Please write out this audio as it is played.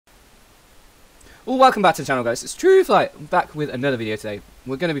Well, welcome back to the channel, guys. It's TrueFlight. I'm back with another video today.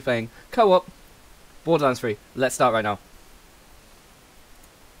 We're going to be playing co-op Borderlands 3. Let's start right now.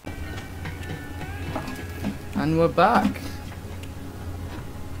 And we're back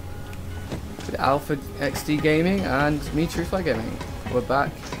with Alpha XD Gaming and me, TrueFlight Gaming. We're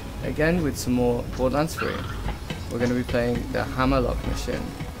back again with some more Borderlands 3. We're going to be playing the Hammerlocked mission.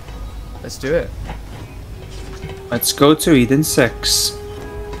 Let's do it. Let's go to Eden 6.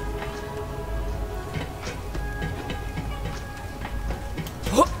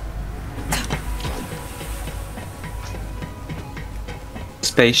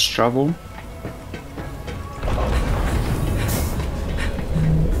 Space travel.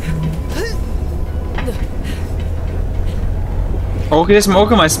 Oh, there's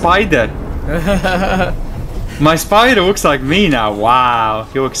smoke on my spider. My spider looks like me now. Wow,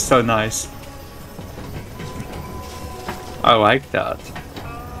 he looks so nice. I like that.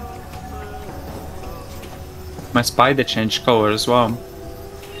 My spider changed color as well.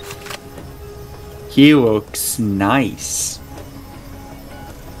 He looks nice.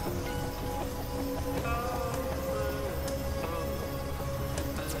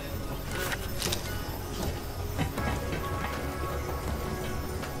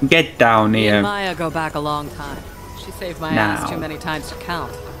 Get down Me here. and Maya go back a long time. She saved my ass too many times to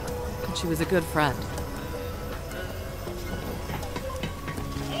count. And she was a good friend.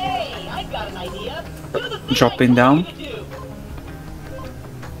 Hey, I got an idea. Dropping down.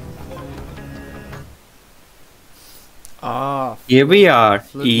 Ah, Here we are,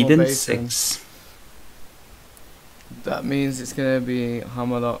 Flipmore Eden Basin. 6. That means it's going to be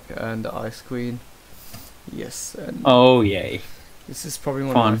Hammerlocked and Ice Queen. Yes, and Oh yay. this is probably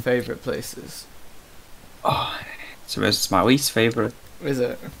one Fun. of my favourite places. Oh, so it's my least favorite. Is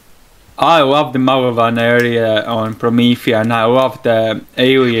it? I love the Malavan area on Promethea, and I love the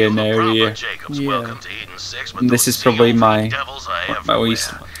alien area. Yeah. This is probably my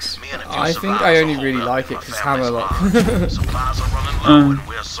least one. I think I only really like it because Hammerlock.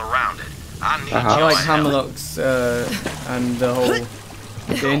 I like Hammerlock's and the whole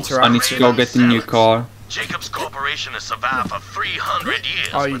the interaction. I need to go get the new car. Jacobs Corporation has survived for 300 years.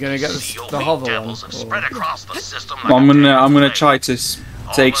 Oh, you're gonna get the hover one? Spread across the system Well, I'm gonna try to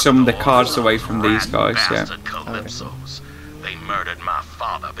take some of the cars away from these guys. Yeah. They murdered my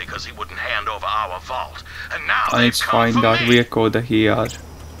father because he wouldn't hand over our vault, and now I need to find that vehicle that he had.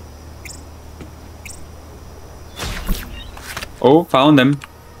 Oh, found him.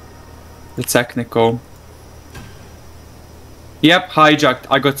 The technical. Yep, hijacked.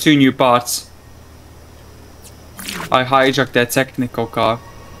 I got 2 new parts. I hijacked that technical car.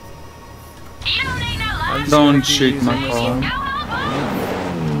 Don't shoot my car.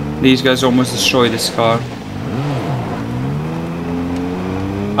 These guys almost destroyed this car.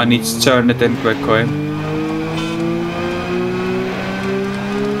 I need to turn it in quickly.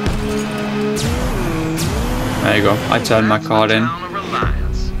 There you go. I turned my car in.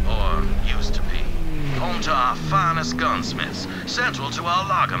 Our finest gunsmiths, central to our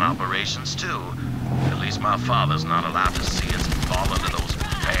logging operations too. At least my father's not allowed to see us falling to those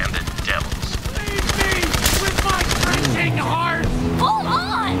bandit devils. Leave me with my crushing heart. Hold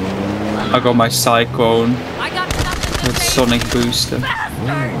on! I got my Cyclone I got something to with say. Sonic Booster.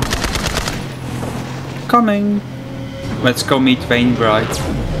 Bastard! Coming. Let's go meet Wainwright.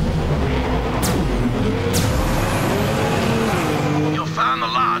 You'll find the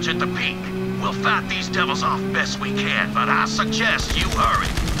lodge at the peak. We'll fight these devils off best we can, but I suggest you hurry.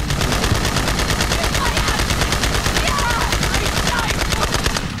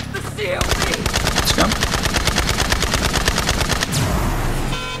 Let's go.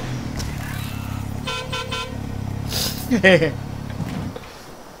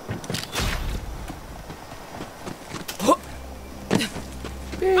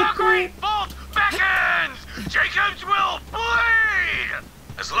 The Great Vault beckons! Jacobs will bleed!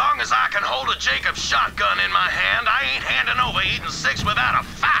 As long as I can hold a Jacobs shotgun in my hand, I ain't handing over Eden 6 without a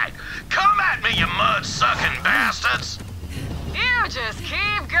fight! Come at me, you mud-sucking bastards! You just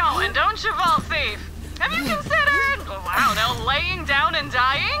keep going, don't you, Vault Thief? Have you considered, I don't know, laying down and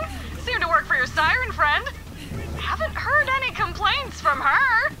dying? Seemed to work for your siren friend. Haven't heard any complaints from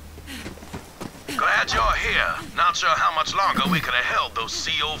her. Glad you're here. Not sure how much longer we could have held those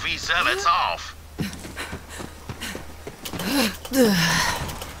COV zealots off.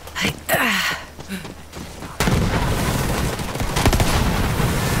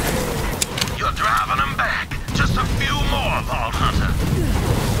 You're driving them back. Just a few more, Vault Hunter.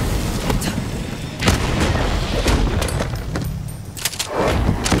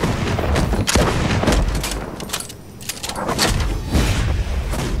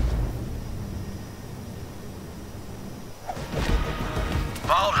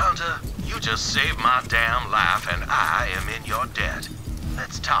 Vault Hunter, you just saved my damn life and I am in your debt.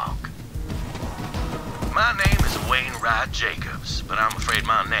 Let's talk. My name is Wainwright Jacobs, but I'm afraid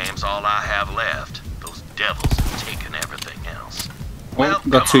my name's all I have left. Those devils have taken everything else. Oh,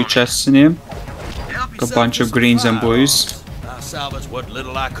 got 2 chests in here. Got a bunch of greens and blues. I salvaged what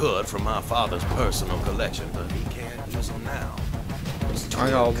little I could from my father's personal collection, but he can't use them now. I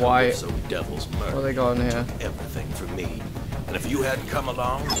got a white. So devil's murder. What do they got in here? Everything from me. And if you hadn't come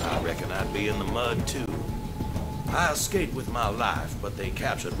along, I reckon I'd be in the mud too. I escaped with my life, but they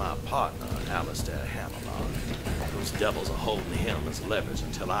captured my partner, Alistair Hammerlocked. Those devils are holding him as leverage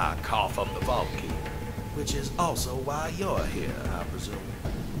until I cough up the vault key. Which is also why you're here, I presume.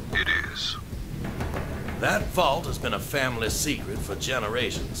 It is. That vault has been a family secret for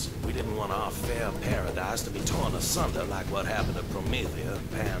generations. We didn't want our fair paradise to be torn asunder like what happened to Promethea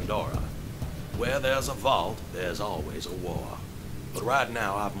and Pandora. Where there's a vault, there's always a war. But right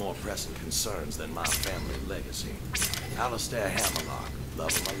now, I've more pressing concerns than my family legacy. Alistair Hammerlock,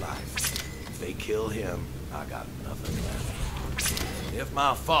 love of my life. If they kill him, I got nothing left. If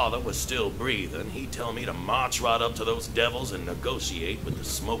my father was still breathing, he'd tell me to march right up to those devils and negotiate with the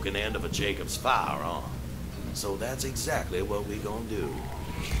smoking end of a Jacob's firearm. So that's exactly what we gonna do.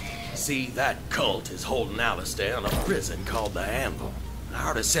 See, that cult is holding Alistair in a prison called the Anvil. I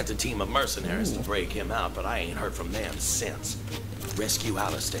already sent a team of mercenaries to break him out, but I ain't heard from them since. Rescue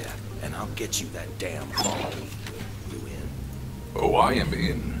Alistair, and I'll get you that damn vault. You in? Oh, I am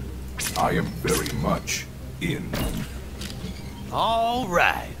in. I am very much in. All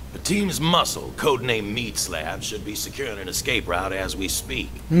right. The team's muscle, codenamed Meat Slab, should be securing an escape route as we speak.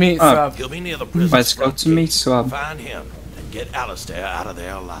 Meat Slab. He'll be near the prison. Let's go to Meat Slab. Find him and get Alistair out of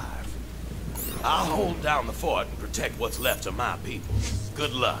there alive. I'll hold down the fort and protect what's left of my people.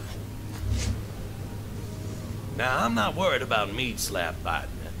 Good luck. Now, I'm not worried about Meat Slab biting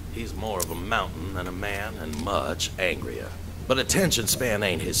it. He's more of a mountain than a man and much angrier. But attention span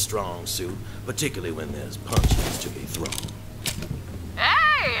ain't his strong suit, particularly when there's punches to be thrown.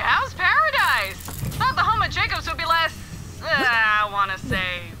 Hey, how's paradise? Thought the home of Jacobs would be less, I wanna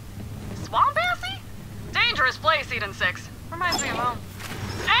say, swamp-assy? Dangerous place, Eden 6. Reminds me of home.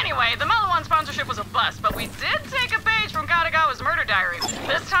 Anyway, the Mellow One sponsorship was a bust, but we did take a page from Katagawa's murder diary.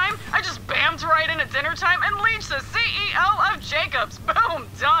 This time, I just bammed right in at dinner time and leached the CEO of Jacobs. Boom,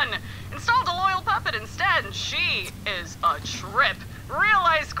 done. Installed a loyal puppet instead, and she is a trip. Real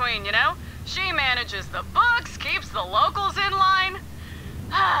ice queen, you know? She manages the books, keeps the locals in line.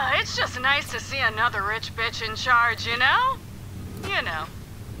 It's just nice to see another rich bitch in charge, you know? You know.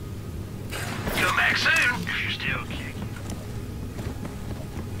 Come back soon, if you're still kicking.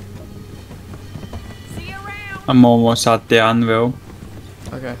 See you around. I'm almost at the anvil.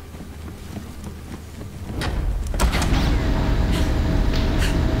 Okay.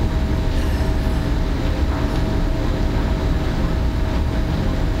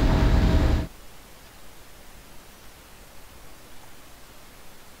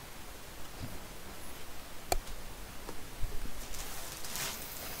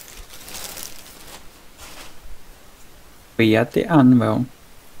 We at the anvil.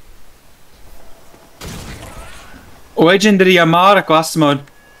 Legendary Amara class mode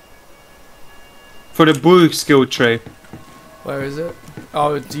for the blue skill tree. Where is it?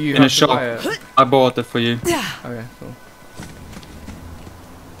 Oh, do you In a have to shop. buy it? I bought it for you. Okay, cool.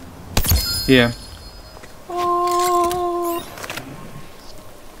 Yeah. Oh.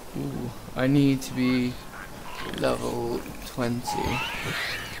 Ooh, I need to be level 20.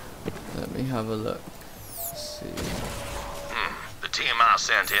 Let me have a look. Let's see. The team I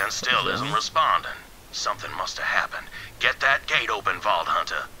sent in still isn't responding. Something must have happened. Get that gate open, Vault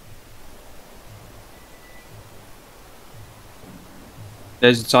Hunter.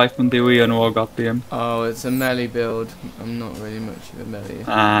 There's a Typhon DW and War got him. Oh, it's a melee build. I'm not really much of a melee.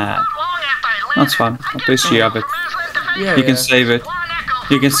 Ah, that's fine. At least you have it. Yeah, You can save it.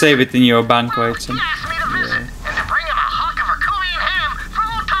 You can save it in your bank later. Yeah.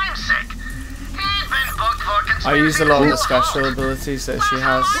 I use a lot of the special abilities that she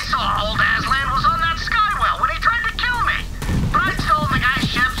has.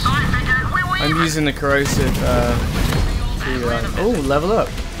 I'm using the corrosive oh, level up.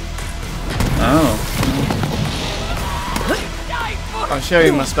 Oh. I'll show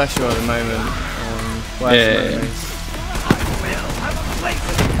you my special at the moment. Yeah.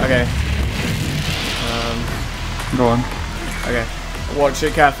 Okay. Go on. Okay. Watch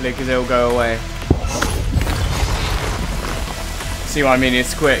it carefully because it'll go away. See what I mean?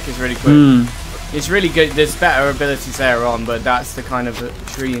 It's quick. It's really quick. It's really good. There's better abilities there on, but that's the kind of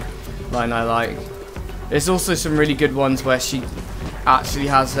tree line I like. There's also some really good ones where she actually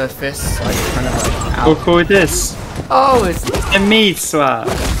has her fists like kind of like out. Look who it is. Oh, it's A meat swap.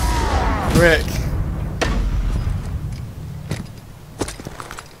 Rick.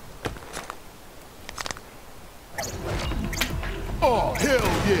 Oh, hell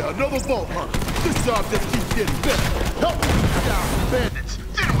yeah, another vault hunt. This job just keeps getting better. Help me down, bandits.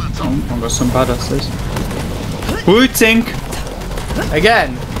 Then we'll talk. I've got some badasses. Wu-Tink!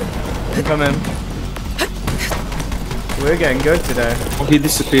 Again. Come in. We're getting good today. Oh, he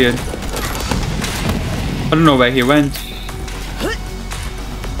disappeared. I don't know where he went.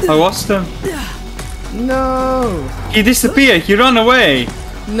 I lost him. No. He disappeared. He ran away.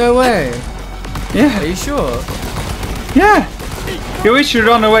 No way. Are Yeah. you sure? Yeah. He literally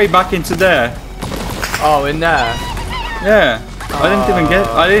ran away back into there. Oh, in there. Yeah. I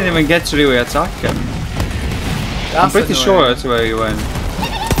didn't even get to really attack him. That's I'm pretty annoying. sure that's where he went.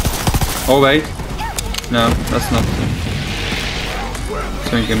 Oh wait. No, that's not.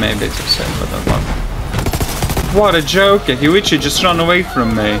 Thinking maybe it's upset, but I don't know. What a joker! He literally just ran away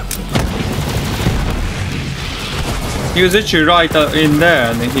from me. He was literally right in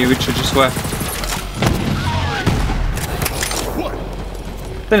there, and then he literally just left.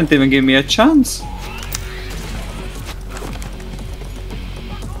 Didn't even give me a chance.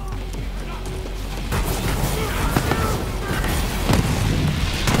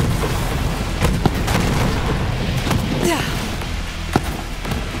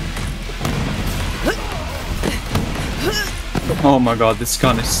 Oh my god, this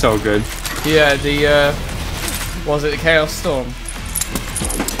gun is so good. Yeah, the was it the Chaos Storm?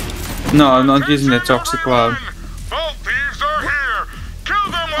 No, I'm not using the Toxic Cloud. Vault thieves are here.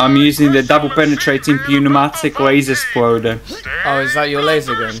 Kill them I'm all using the and double see where penetrating secret pneumatic vault laser is. exploder. Oh, is that your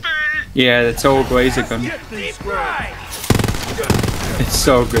laser gun? Yeah, that's all laser gun. It's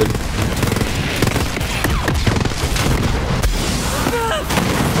so good.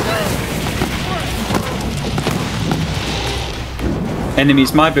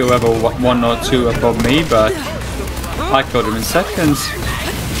 Enemies might be level 1 or 2 above me, but I killed them in seconds.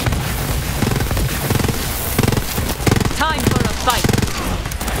 Time for a fight.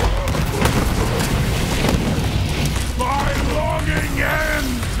 My longing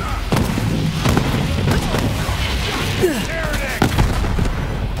ends.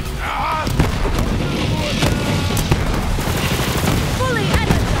 Fully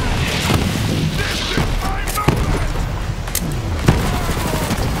energized.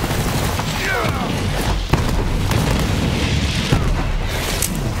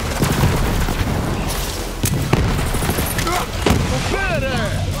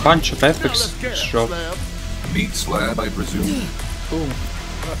 Bunch of epics shop. Meat slab, I presume. Cool.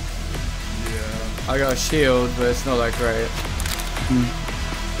 I got a shield, but it's not that great.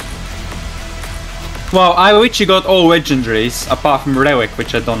 Well, I literally got all legendaries apart from Relic,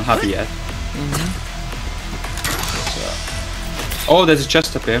 which I don't have yet. So. Oh, there's a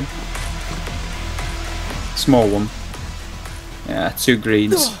chest up here. Small one. Yeah, 2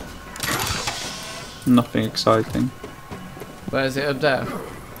 greens. Nothing exciting. Where is it up there?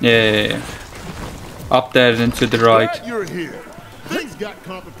 Yeah. Up there and to the right. Glad you're here. Things got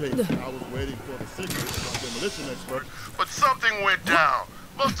complicated. I was waiting for the signal from our demolition expert. But something went down.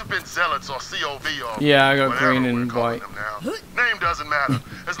 Must have been zealots or COV or Yeah, I got whatever green we're and calling white. them now. Name doesn't matter.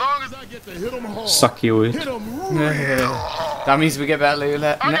 As long as I get to hit them hard. Suck you with. Hit them real. That means we get back later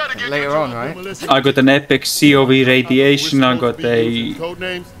on, right? Demolition. I got an epic COV radiation, I got a Code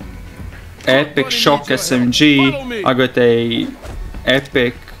names. epic shock SMG, I got a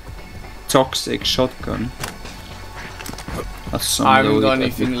epic toxic shotgun. That's some I haven't loot got I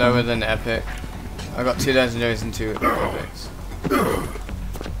anything think. lower than epic. I got 2 legendaries and 2 epics.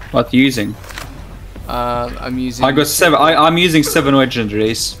 What using? I'm using. I got 7. I'm using 7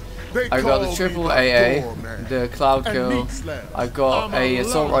 legendaries. They I got the call triple me AA, doorman. the cloud And kill. meat slab. I got I'm a a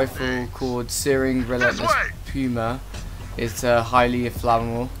assault lot. rifle called Searing Relentless Puma. It's highly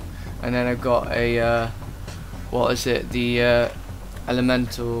flammable, and then I've got a what is it? The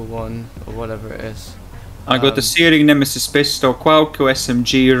elemental one or whatever it is. I got the Searing Nemesis pistol, Qualco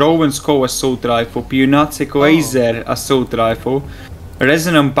SMG, Rowan Skull assault rifle, Pneumatic laser assault rifle,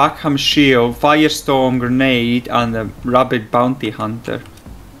 Resonant Backham shield, Firestorm grenade, and a Rabbit bounty hunter.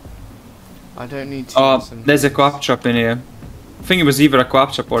 I don't need to. Oh, there's a claptrap in here. I think it was either a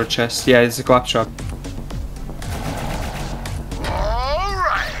claptrap or a chest. Yeah, it's a claptrap.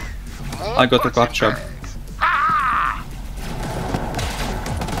 Alright. I got the claptrap.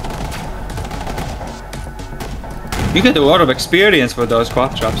 You get a lot of experience for those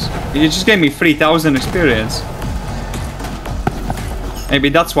claptraps. You just gave me 3,000 experience. Maybe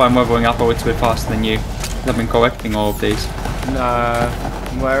that's why I'm leveling up a little bit faster than you. I've been collecting all of these. No.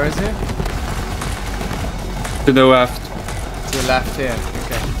 Where is it? To the left. To the left here.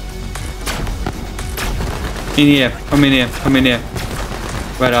 Okay. In here. Come in here. Come in here.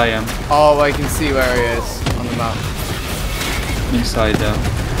 Where I am. Oh, I can see where he is on the map. Inside there.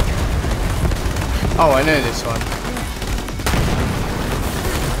 Oh, I know this one.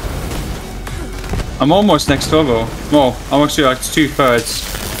 I'm almost next level. Well, I'm actually like 2/3.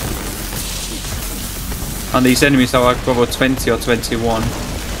 And these enemies are like level 20 or 21.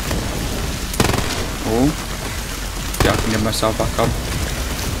 Oh. Yeah, I can get myself back up.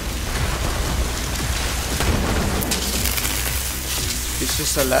 It's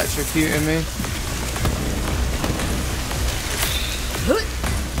just electrocuting me.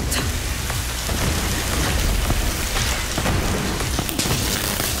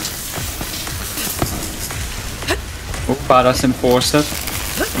 Oh, badass enforcer.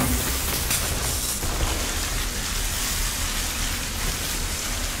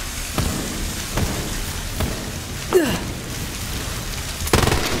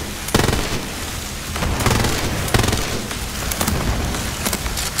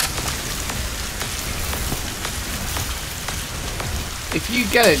 If you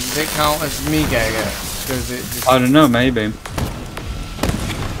get it, does it count as me getting it? Does it just... I don't know, maybe.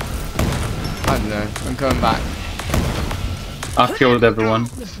 I don't know. I'm coming back. I killed everyone.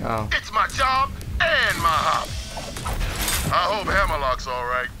 Oh. It's my job and my hobby. I hope Hammerlock's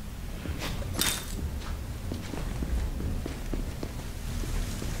alright.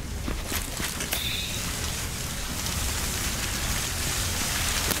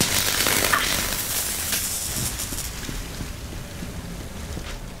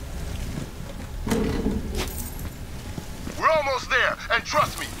 We're almost there, and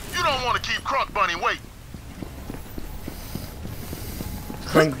trust me, you don't want to keep Crunk Bunny waiting.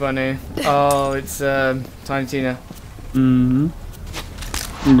 Crunk Bunny. Oh, it's Tiny Tina. Grown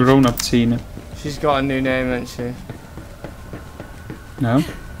up Tina. She's got a new name, hasn't she? No? I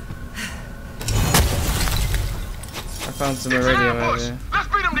found some iridium over here. Let's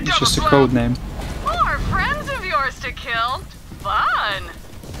beat them together. It's just a code name. More friends of yours to kill. Fun.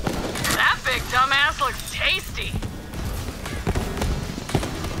 That big dumbass looks tasty.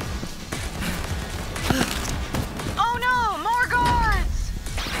 Oh no, more guards!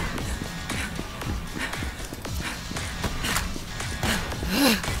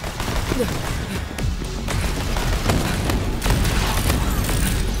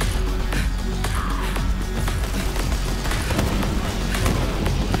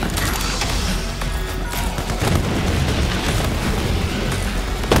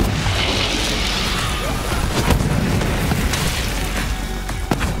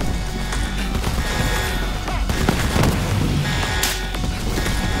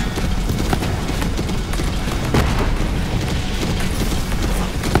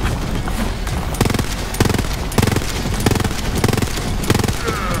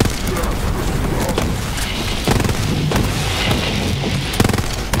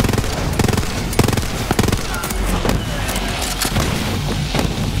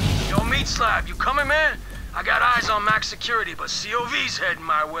 I got eyes on max security, but COV's heading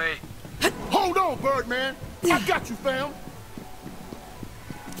my way. Hold on, Birdman. I got you, fam.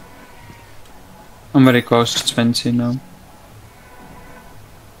 I'm very close to 20 now.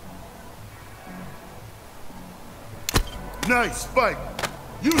 Nice fight.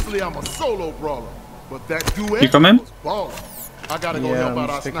 Usually I'm a solo brawler, but that duet You come in? was ballin'. I gotta go Yeah, help I'm out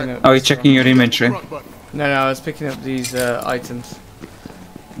our just picking sniper. up- Oh, you're checking your inventory. No, I was picking up these items.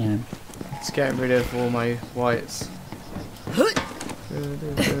 Yeah. Just getting rid of all my whites.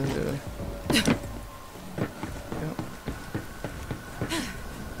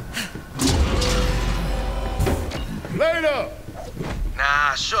 Later!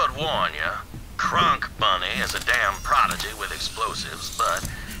 Nah, I should warn ya. Crunk Bunny is a damn prodigy with explosives, but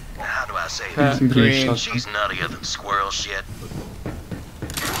how do I say this? Green. She's nuttier than squirrel shit.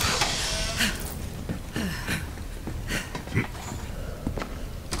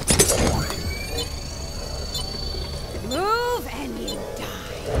 Move and you die.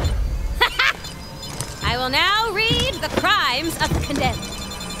 I will now read the crimes of the condemned.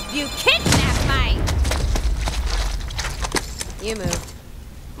 You kidnapped my... You moved.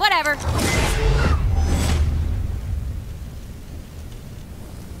 Whatever.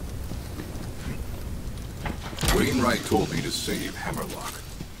 Wainwright told me to save Hammerlock.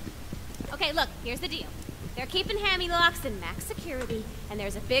 Okay, look, here's the deal. They're keeping Hammylocks in max security, and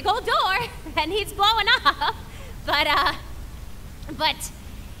there's a big old door that needs blowing up. But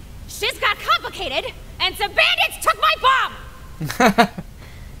shit's got complicated, and some bandits took my bomb!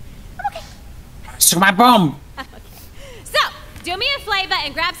 So my bomb! Okay. So, Do me a flavor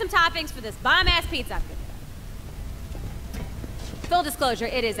and grab some toppings for this bomb-ass pizza I'm cooking. Full disclosure,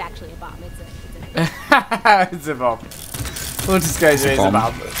 it is actually a bomb. It's It's a bomb. Full disclosure, it's a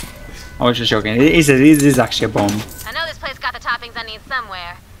bomb. I was just joking. It is actually a bomb. I know this place got the toppings I need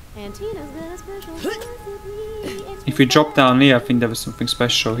somewhere. And Tina's got a special recipe. If you drop down here, I think there was something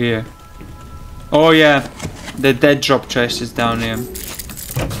special here. Oh yeah, the dead drop chest is down here.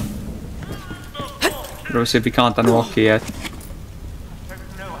 But obviously we can't unlock it yet.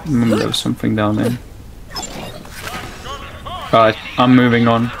 Remember there was something down there. Right, I'm moving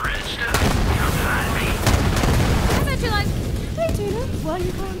on. I bet you're like, hey Tina, why are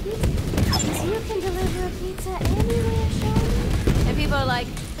you calling pizza? Because you can deliver a pizza anywhere, Sean. And people are like,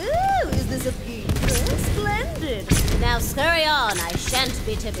 ooh, is this a pizza? Splendid. Now scurry on, I shan't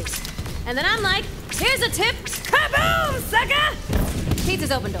be tipping. And then I'm like, here's a tip. Kaboom, sucker!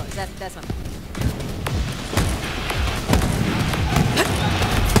 Pizza's open doors, that's what I'm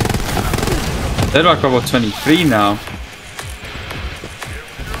They're like level 23 now.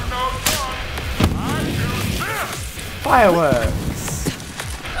 Fireworks!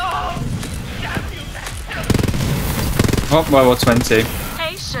 Oh, level 20.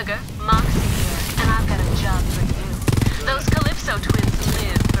 Hey, Sugar. Moxie here, and I've got a job for you. Those Calypso twins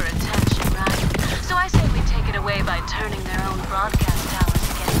live for attention, right? So I say we take it away by turning their own broadcast towers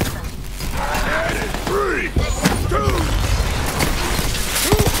against them. 3, 2.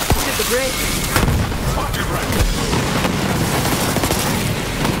 Hit the brakes.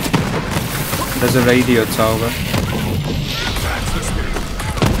 There's a radio tower.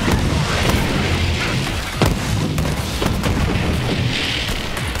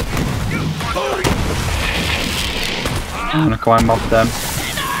 I'm gonna climb up them.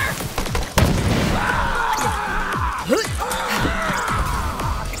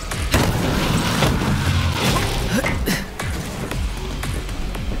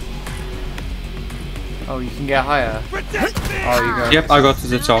 Oh, you can get higher. Oh, you go. Yep, I got to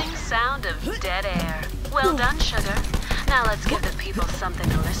the top. Sound of dead air. Well done, Sugar. Now let's give the people something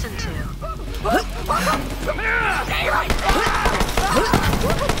to listen to. Run,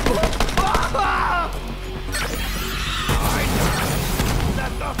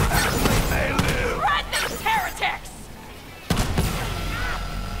 these heretics!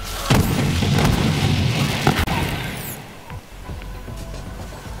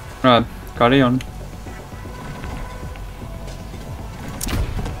 Right, carry on.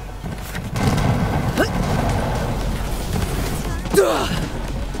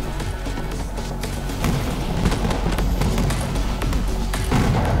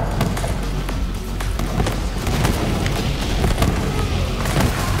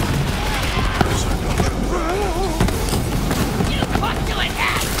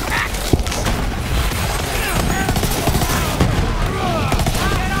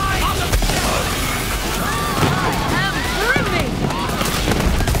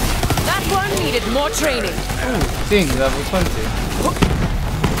 More training. Oh, ding, level 20.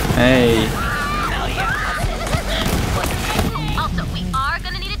 Hey. Also, we are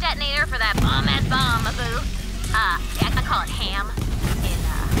gonna need a detonator for that bomb-ass bomb, boo. I call it ham in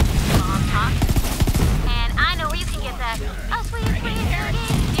bomb talk. And I know where you can get that. Oh, sweet.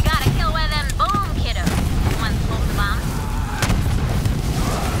 You gotta kill one of them boom kiddos. Ones hold the bomb.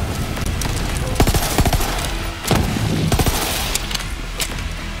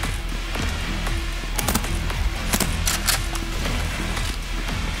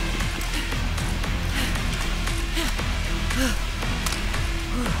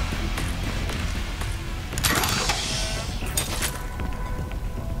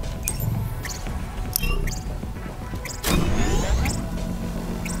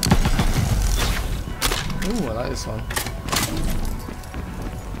 Ooh, I like this one.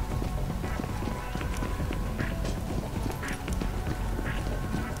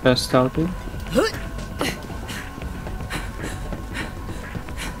 Best started.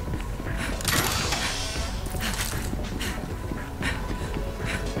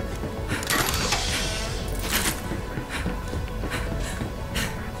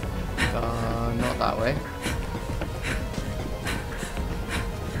 Not that way.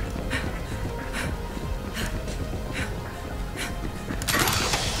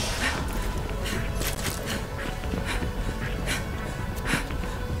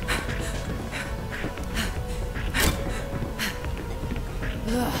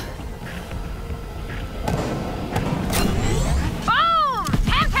 Boom!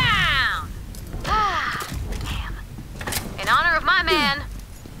 Hamtown! Ham. In honor of my man,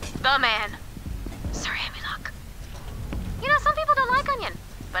 the man, Sir Hammerlocked. You know, some people don't like onion,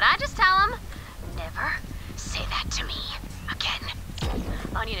 but I just tell them, never say that to me again. Onion.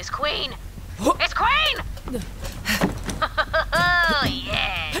 Onion is queen. It's queen! Oh,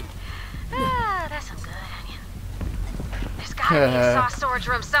 yeah. Ah, that's some good onion. There's gotta be a sauce storage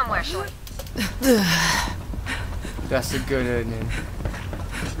room somewhere, Shorty. That's a good onion.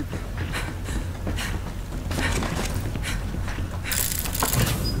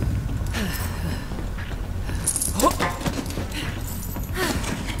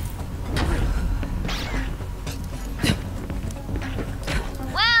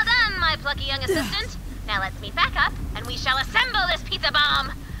 Well done, my plucky young assistant. Now let's meet back up, and we shall assemble this pizza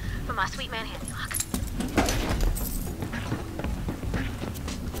bomb from our sweet man Hammerlocked.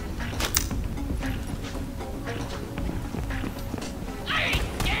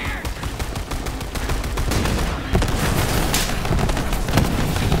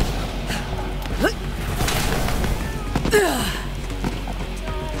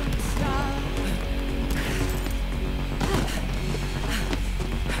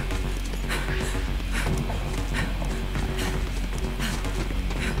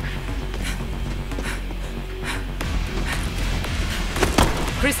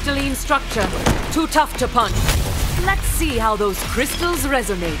 Crystalline structure. Too tough to punch. Let's see how those crystals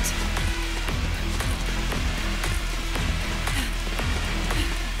resonate.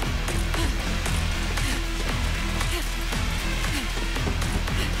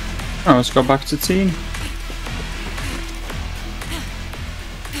 Oh, let's go back to teen.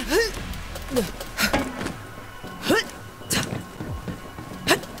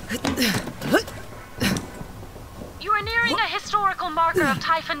 You are nearing a historical marker of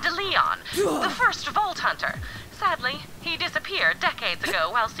Typhon de Leon, the first Vault Hunter. Sadly, he disappeared decades ago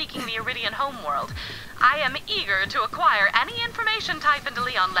while seeking the Iridian homeworld. I am eager to acquire any information Typhon de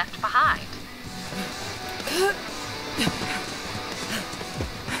Leon left behind.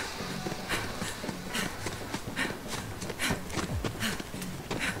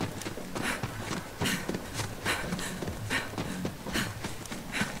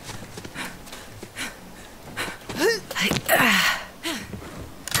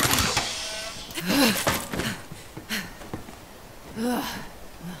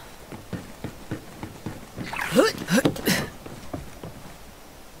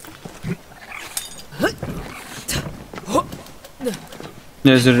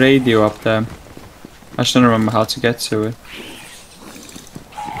 There's a radio up there. I just don't remember how to get to it.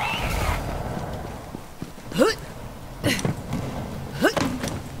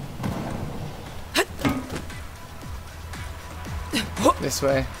 This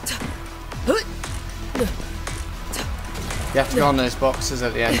way. You have to go on those boxes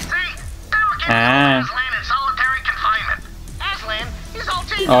at the end. See? Now we're getting Aslan in solitary confinement. Aslan is all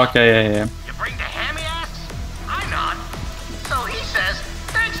teed up. Okay, yeah. You bring the hammy ass? I nod. So he says,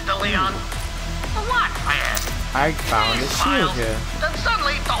 thanks to Leon. For what? I asked. I found a shield here. Then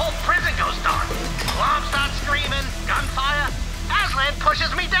suddenly the whole prison goes dark. Alarm starts screaming, gunfire. Aslan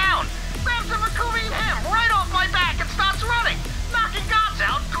pushes me down, grabs a Makuvian ham right off my back and starts running, knocking guards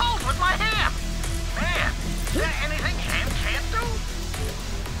out cold with my ham. Man, is there anything ham can't do?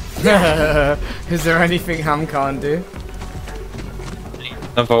 Is there anything Ham can't do?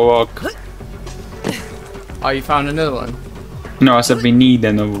 Another walk. Oh, you found another one? No, I said we need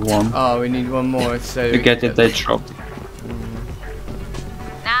another one. Oh, we need one more so To get it dead drop.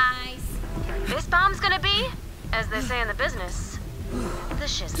 Nice. This bomb's gonna be, as they say in the business, the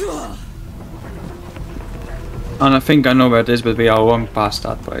shizness. And I think I know where it is, but we are long past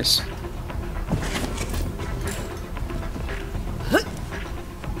that place.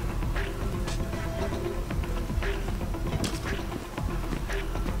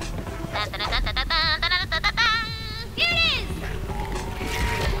 Here it is!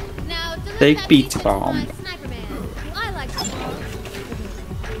 Now, deliver Take that pizza pizza to bomb. my sniper man. I like to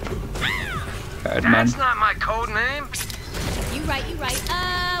Bad man. That's not my code name. You right.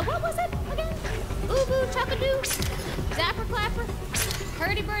 What was it again? Boo chuckadoo? Zapper clapper?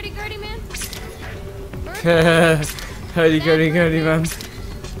 Hurdy birdie gurdy man? Hurdy-gurdy man.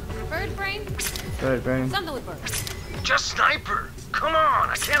 Bird brain? Bird brain. Something with bird. Just sniper. Come on,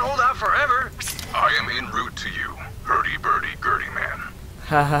 I can't hold out forever. I am en route to you, hurdy-burdy-gurdy man.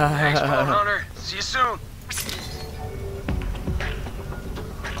 Thanks, Vault Hunter. See you soon.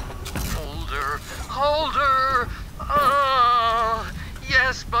 Holder. Oh,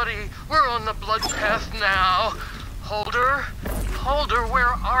 yes, buddy. We're on the blood path now. Holder, where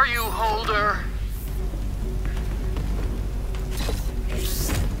are you, Holder?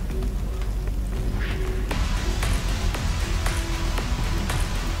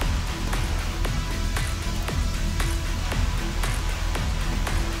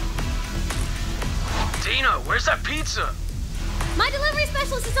 Tina, where's that pizza? My delivery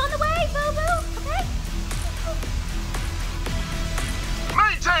specialist is on the way, boo-boo, okay?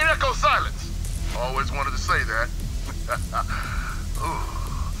 Maintain echo silence. Always wanted to say that. Ooh,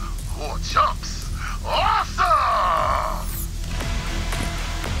 more chunks. Awesome!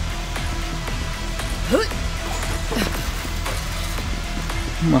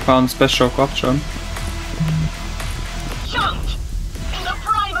 I found special option. Chunked! In the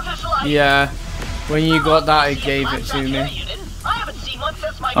prime official item. Yeah, when you got that, it gave it to me. I haven't seen one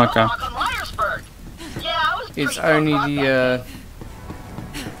since my Okay. walk on Liarsburg. Yeah, I was It's pretty only pumped about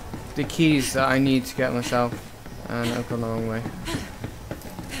the keys that I need to get myself, and I've gone the wrong way.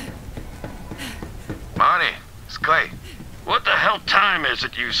 Monty, it's Clay. What the hell time is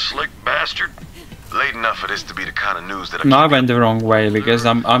it, you slick bastard? Late enough for this to be the kind of news that No, I went the wrong way because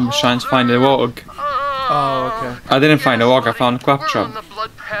I'm trying to find the log. Oh, okay. I didn't find the log, I found a quack We're trap. on the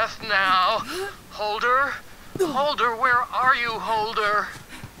blood path now. Holder? Holder, where are you, Holder?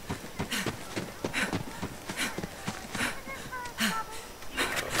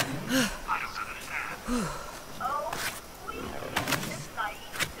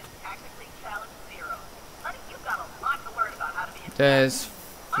 There's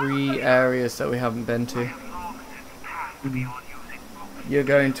 3 areas that we haven't been to. You're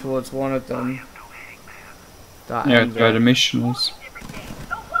going towards one of them. That Yeah, end where the there. mission is.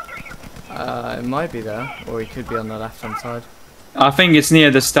 It might be there, or it could be on the left-hand side. I think it's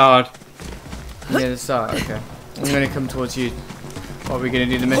near the start. Near the start, okay. I'm gonna come towards you. What, are we gonna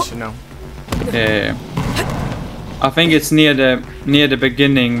do the mission now? Yeah. I think it's near the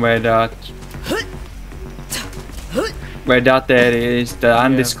beginning where that area is, the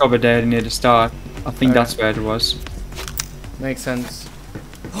undiscovered area near the start. I think that's where it was. Makes sense.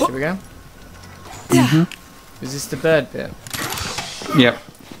 Should we go? Is this the bird bit? Yep.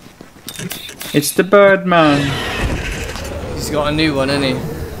 It's the bird man. He's got a new one, hasn't he?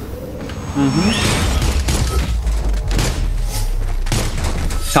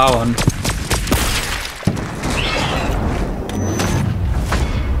 Talon.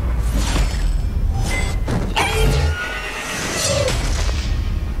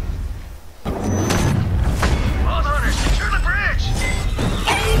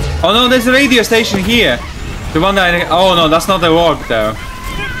 Oh no, there's a radio station here. The one that I, oh no, that's not the log though.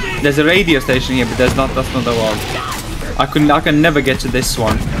 There's a radio station here, but that's not the log. I can never get to this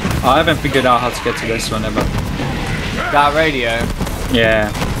one. I haven't figured out how to get to this one ever. That radio?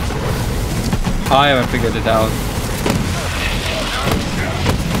 Yeah. I haven't figured it out.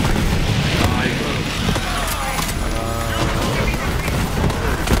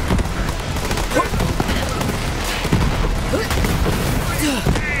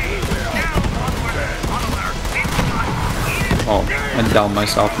 Oh, I'm down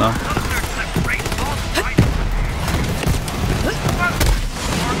myself now.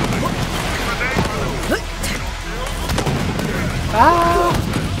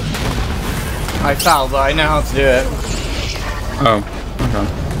 I fell, but I know how to do it. Oh, okay.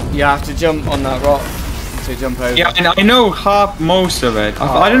 You have to jump on that rock to jump over. Yeah, I know most of it.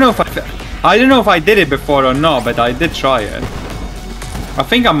 I don't know if I don't know if I did it before or not, but I did try it. I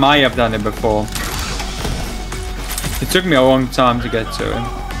think I might have done it before. It took me a long time to get to it.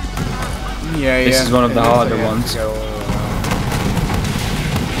 Yeah, This is one of the harder I have ones. to go all around.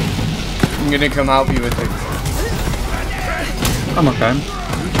 I'm gonna come help you with it. I'm okay.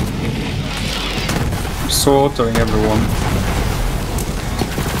 I'm slaughtering everyone.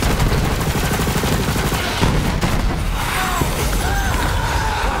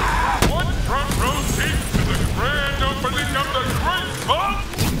 One front row seat to the grand opening of the great vault,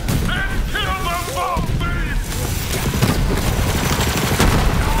 and kill the vault thief!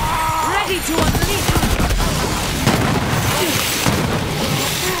 Ready to unleash.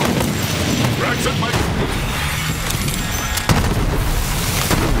 Racks at my...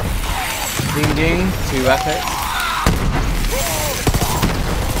 Ding ding, 2 epics.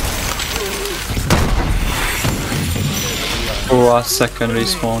 Oh, a second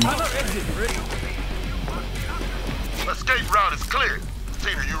respawn. Escape route is clear.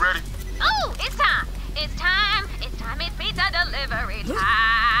 Tina, you ready? Oh, it's time. It's time. It's time. It's pizza delivery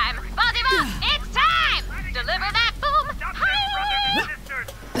time. Baltimore, it's time. Deliver that boom. Hi.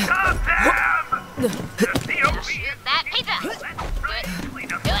 Stop them! Shoot that pizza. Do it. Do it.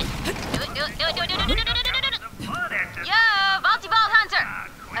 Do it. Do it. Do it. Do it. Do it. Do it. Do it. Do it. Yo, Balti-Bald Hunter.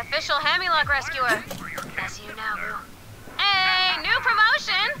 Official Hammerlocked rescuer. As you know. Hey, new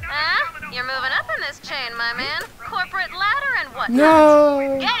promotion. Huh? You're moving up in this chain, my man. Corporate ladder and whatnot.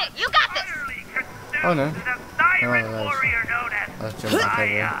 No! Get it. You got this. Oh no. Oh, let's jump back over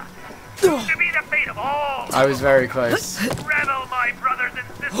here. soon to be the fate of all. I was very close. Rebel, my brothers and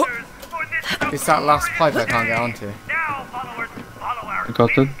sisters, for this is a It's that last glorious pipe I can't get day. onto. Now, followers, follow our I got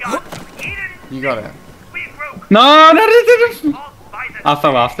it. big gun, Eden. You got it. We broke No, no, no, no, no. all by the I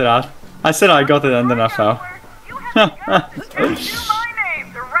fell after that. I said I got it and then I fell. You have the guts to tattoo my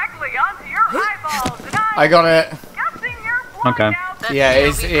name directly onto your eyeballs, and I got it. guessing you're blind Okay. now. Yeah,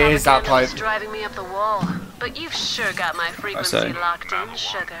 it is that pipe. Driving me up the wall, but you've sure got my frequency say. locked in,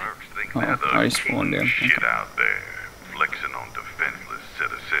 sugar. Oh, I spawned in. Okay. Shit out there, flexing on defenseless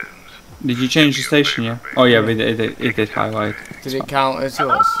citizens. Did you change the station yet? Oh yeah, it did highlight. Did it count as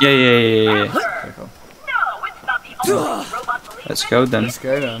yours? Yeah. Okay, cool. No, it's not the only robot police. Let's go then. Let's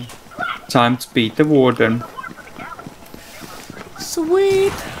go then. Time to beat the warden.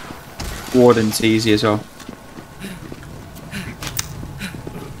 Sweet. Warden's easy as well.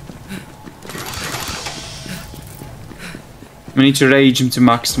 We need to rage him to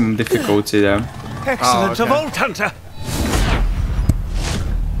maximum difficulty though. Excellent, Oh, okay. a Vault Hunter.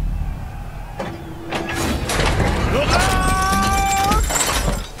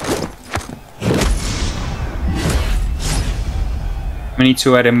 We need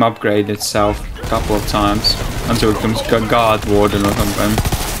to let him upgrade itself a couple of times until it becomes a guard warden or something.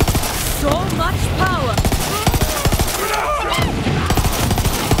 So much power.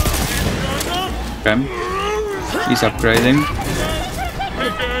 Okay. He's upgrading.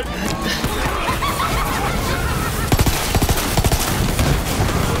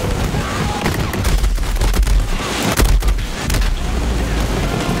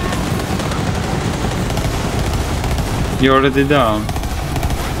 You're already down.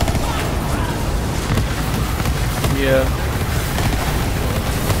 Yeah.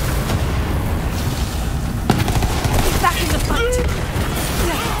 Back in the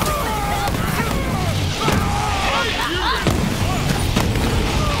fight.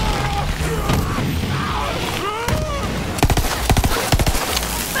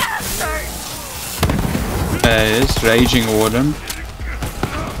 There is raging warden.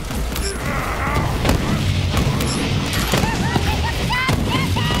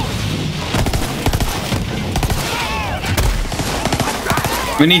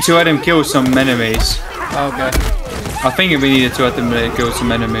 We need to let him kill some enemies. Okay. I think we needed to let him kill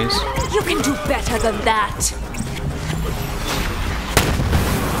some enemies. You can do better than that.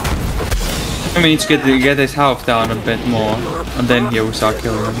 We need to get his health down a bit more, and then he will start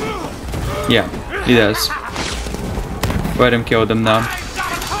killing him. Yeah, he does. Let him kill them now.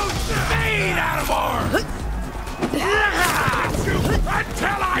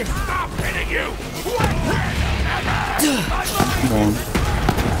 Until I stop hitting you! Come on.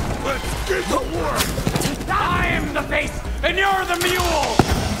 Let's get to work! I am the face, and you're the mule!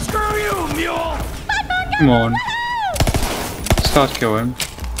 Screw you, mule! Come on. Start killing.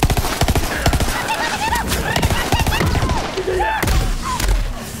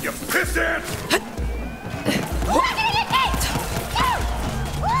 You pissant!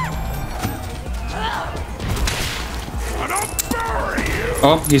 And I'll bury you!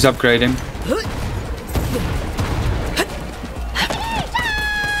 Oh, he's upgrading.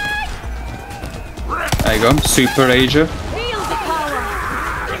 There you go, Super Rager. Feel the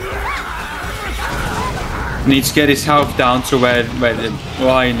power. Needs to get his health down to where the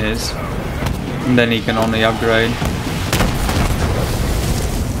line is. And then he can only upgrade.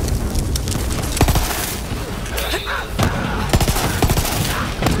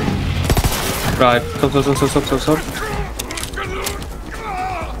 Right, stop.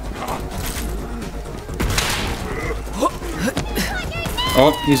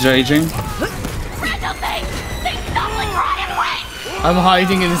 Oh, he's raging. I'm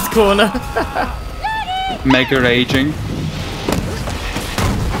hiding in this corner. Mega raging.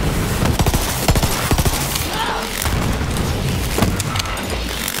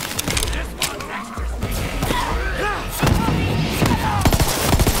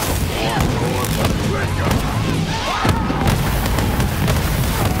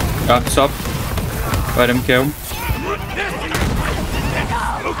 Stop. Let him kill.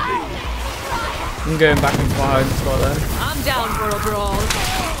 I'm going back into my hiding spot then. I'm down for a brawl.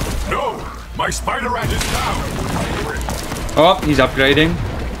 No! My spider rat is down! Oh, he's upgrading.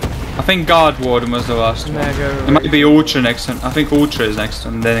 I think Guard Warden was the last one. Mega. It might be Ultra next one. I think Ultra is next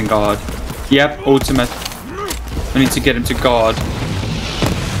one, then Guard. Yep, Ultimate. I need to get him to Guard.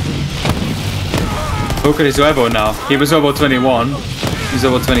 Look at his level now. He was level 21. He's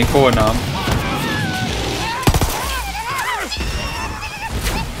level 24 now.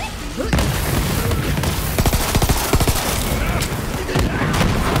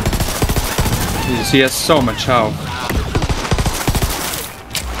 Jesus, he has so much health.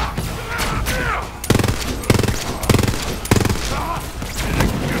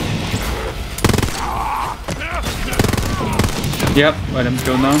 Yep, let him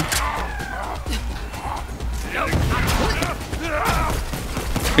kill now.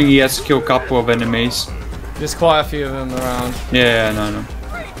 I think he has to kill a couple of enemies. There's quite a few of them around. Yeah, no.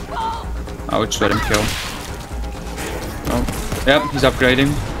 I would just let him kill. Oh, yep, he's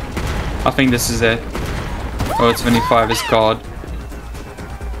upgrading. I think this is it. Oh, 25 is guard.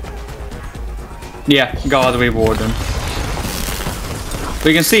 Yeah, guard reward him.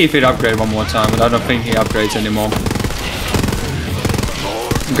 We can see if he'd upgrade one more time, but I don't think he upgrades anymore.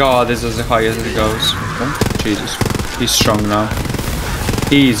 Guard is as high as it goes. Oh, Jesus, he's strong now.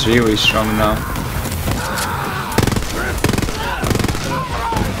 He's really strong now.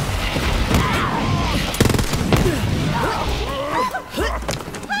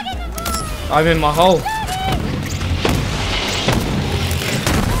 I'm in my hole.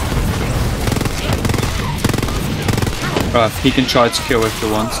 Right, he can try to kill if he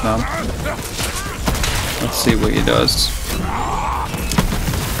wants now. Let's see what he does.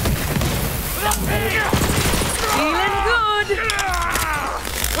 Feeling good.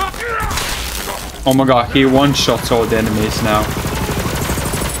 Oh my god, he one-shots all the enemies now.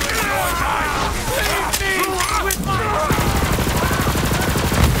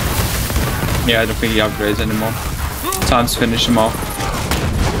 Yeah, I don't think he upgrades anymore. Time to finish him off.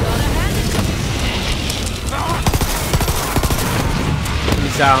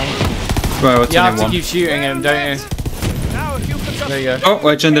 He's down. Well, it's You have only to one. keep shooting him, don't you? There you go. Oh,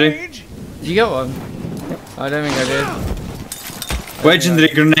 legendary. Did you get one? I don't think I did. Legendary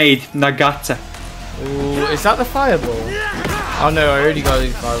grenade, Nagata. Ooh, is that the fireball? Oh no, I already got the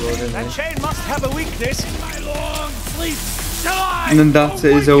fireball, didn't I? Chain must have a weakness. My long sleep. And then that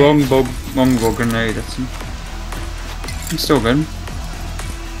is a longbow grenade. That's it's still good.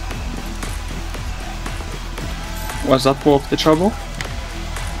 Was that worth the trouble?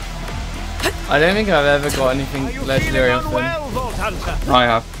 I don't think I've ever got anything legendary off them. Vault Hunter? I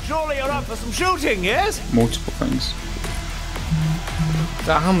have Surely you're up for some shooting, yes? multiple things. Is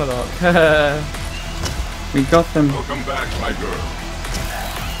that Hammerlock? We got them. Welcome back, my girl.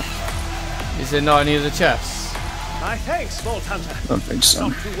 Is it not any of the chests? My thanks, Vault Hunter. Don't think so.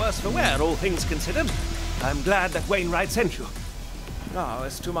 Not too worse for wear, all things considered. I'm glad that Wainwright sent you. Now,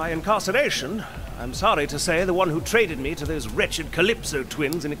 as to my incarceration, I'm sorry to say the one who traded me to those wretched Calypso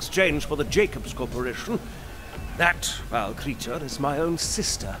twins in exchange for the Jacobs Corporation, that foul creature is my own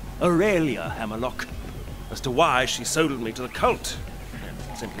sister, Aurelia Hammerlock. As to why she sold me to the cult,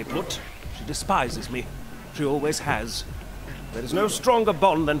 simply put, she despises me. She always has. There is no stronger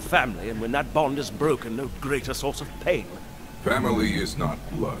bond than family, and when that bond is broken, no greater source of pain. Family is not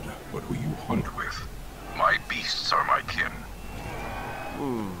blood, but who you hunt with. My beasts are my kin.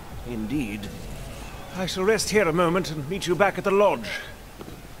 Indeed. I shall rest here a moment and meet you back at the lodge.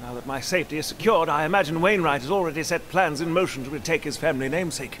 Now that my safety is secured, I imagine Wainwright has already set plans in motion to retake his family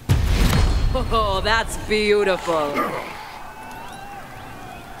namesake. Oh, that's beautiful.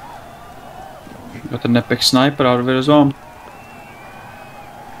 Got an epic sniper out of it as well.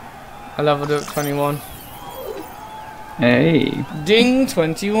 I leveled up 21. Hey. Ding,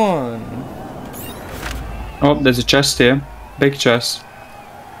 21. Oh, there's a chest here. Big chest.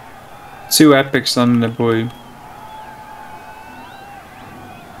 2 epics on the boy.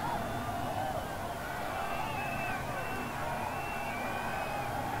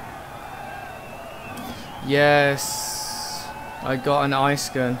 Yes. I got an ice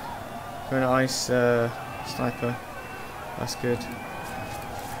gun. For an ice sniper. That's good.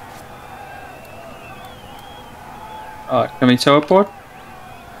 Alright, can we teleport?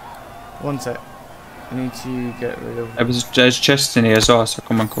 One sec. I need to get rid of... There's chests in here as well, so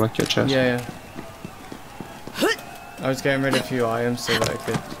come and collect your chest. Yeah, yeah. I was getting rid of a few items so that I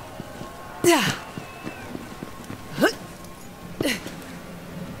could...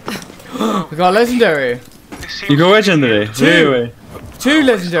 We got legendary! You got legendary? Really? 2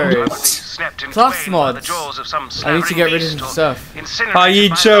 legendaries! Class mods! I need to get rid of some stuff. Are you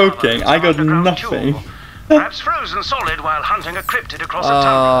joking? I got nothing. Perhaps frozen solid while hunting a cryptid across a Oh,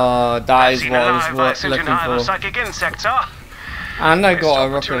 tunnel. that is Seen what I alive by was sentient looking hive of for. psychic insects are. And I got a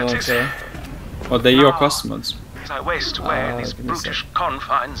Missed rocket launcher. Well, they're your customers. As I waste away in these give me a brutish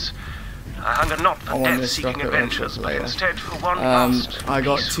confines, I hunger not for I want this death-seeking rocket launcher adventures, for but later. instead for one last I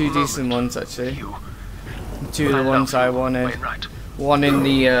got 2 peaceful decent moment ones actually. with you. 2 of the ones I wanted. Wainwright. One in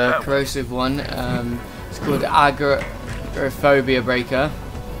the corrosive one. It's called Agoraphobia Breaker.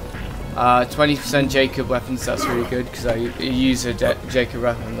 20% Jacob weapons, that's really good because I use a Jacob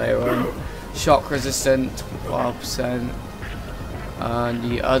weapon later on. Shock resistant, 12%. And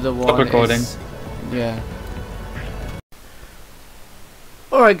the other one is... Yeah.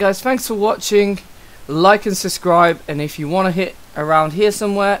 Alright guys, thanks for watching. like and subscribe, and if you want to hit around here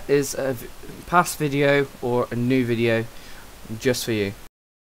somewhere is a past video or a new video just for you.